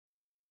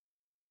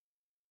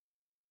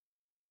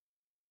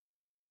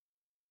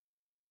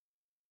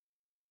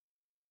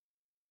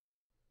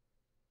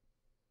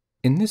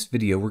In this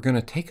video, we're going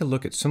to take a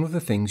look at some of the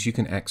things you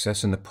can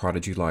access in the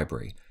Prodigy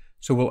library.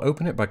 So we'll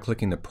open it by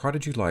clicking the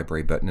Prodigy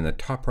Library button in the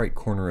top right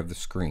corner of the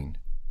screen.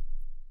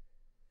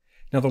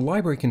 Now the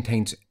library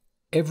contains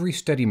every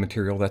study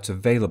material that's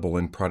available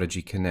in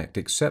ProdigyConnect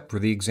except for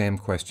the exam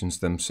questions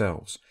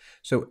themselves.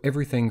 So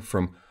everything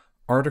from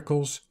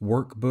articles,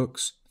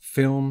 workbooks,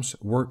 films,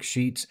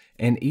 worksheets,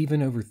 and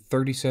even over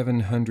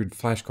 3,700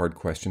 flashcard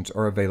questions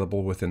are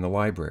available within the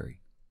library.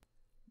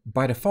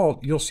 By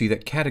default, you'll see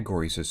that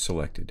Categories is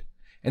selected,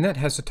 and that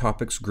has the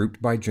topics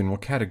grouped by general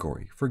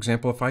category. For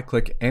example, if I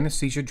click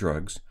Anesthesia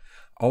Drugs,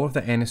 all of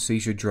the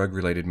anesthesia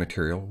drug-related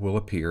material will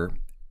appear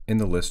in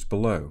the list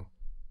below.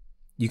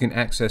 You can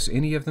access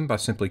any of them by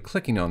simply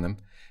clicking on them,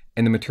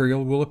 and the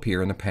material will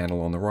appear in the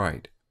panel on the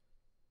right.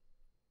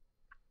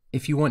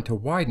 If you want to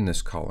widen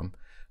this column,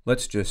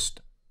 let's just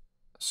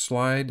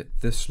slide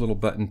this little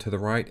button to the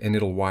right, and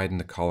it'll widen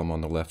the column on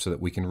the left so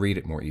that we can read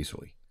it more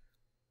easily.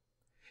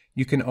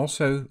 You can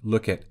also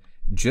look at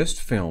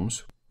just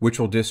films, which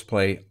will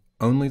display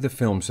only the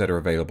films that are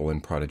available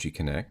in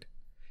ProdigyConnect.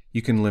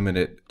 You can limit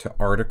it to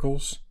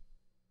articles,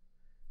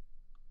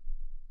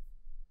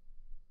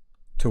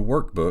 to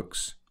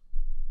workbooks,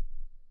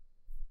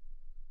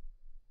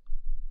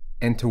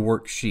 and to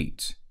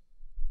worksheets.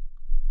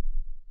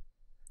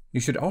 You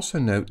should also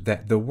note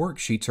that the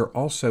worksheets are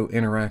also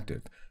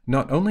interactive.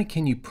 Not only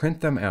can you print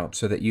them out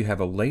so that you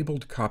have a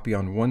labeled copy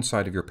on one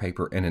side of your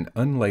paper and an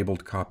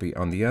unlabeled copy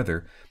on the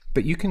other,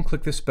 but you can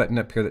click this button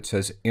up here that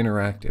says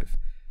Interactive.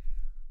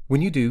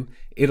 When you do,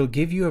 it'll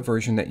give you a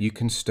version that you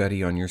can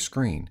study on your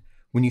screen.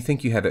 When you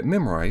think you have it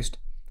memorized,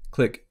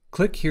 click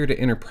here to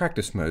enter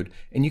practice mode,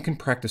 and you can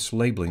practice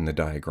labeling the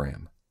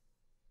diagram.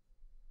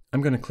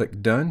 I'm going to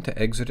click Done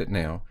to exit it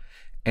now,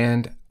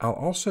 and I'll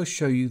also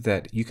show you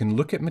that you can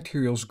look at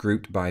materials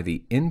grouped by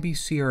the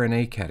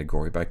NBCRNA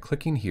category by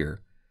clicking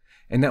here,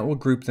 and that will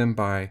group them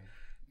by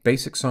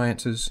basic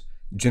sciences,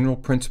 general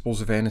principles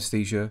of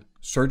anesthesia,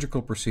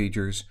 surgical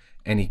procedures,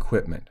 and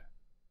equipment.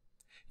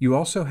 You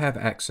also have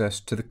access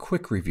to the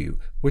quick review,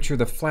 which are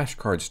the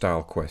flashcard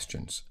style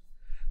questions.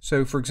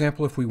 So for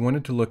example, if we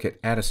wanted to look at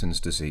Addison's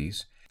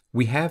disease,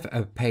 we have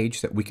a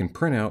page that we can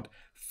print out,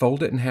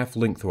 fold it in half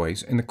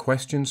lengthways, and the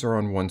questions are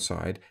on one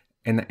side,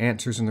 and the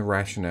answers and the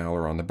rationale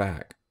are on the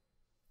back.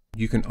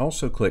 You can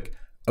also click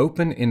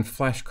Open in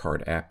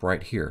Flashcard app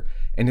right here,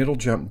 and it'll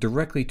jump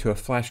directly to a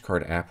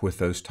flashcard app with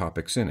those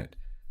topics in it.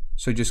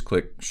 So just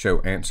click Show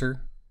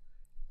Answer,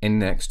 and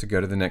Next to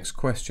go to the next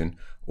question,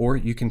 or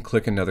you can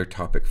click another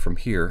topic from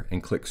here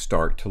and click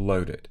Start to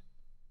load it.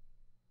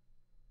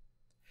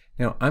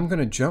 Now I'm going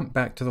to jump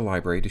back to the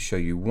library to show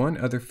you one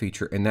other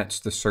feature, and that's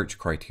the search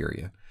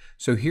criteria.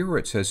 So here where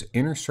it says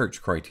Enter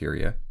Search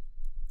Criteria,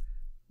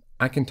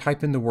 I can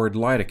type in the word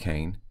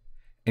lidocaine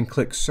and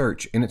click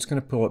Search, and it's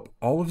going to pull up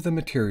all of the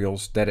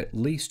materials that at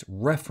least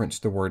reference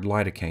the word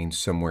lidocaine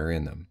somewhere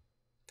in them.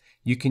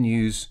 You can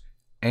use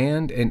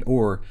and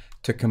or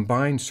to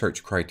combine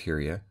search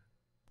criteria,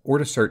 or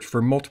to search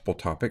for multiple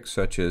topics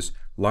such as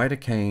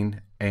lidocaine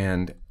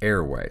and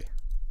airway.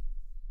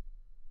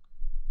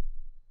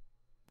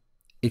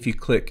 If you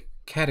click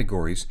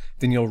Categories,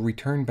 then you'll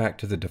return back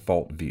to the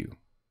default view.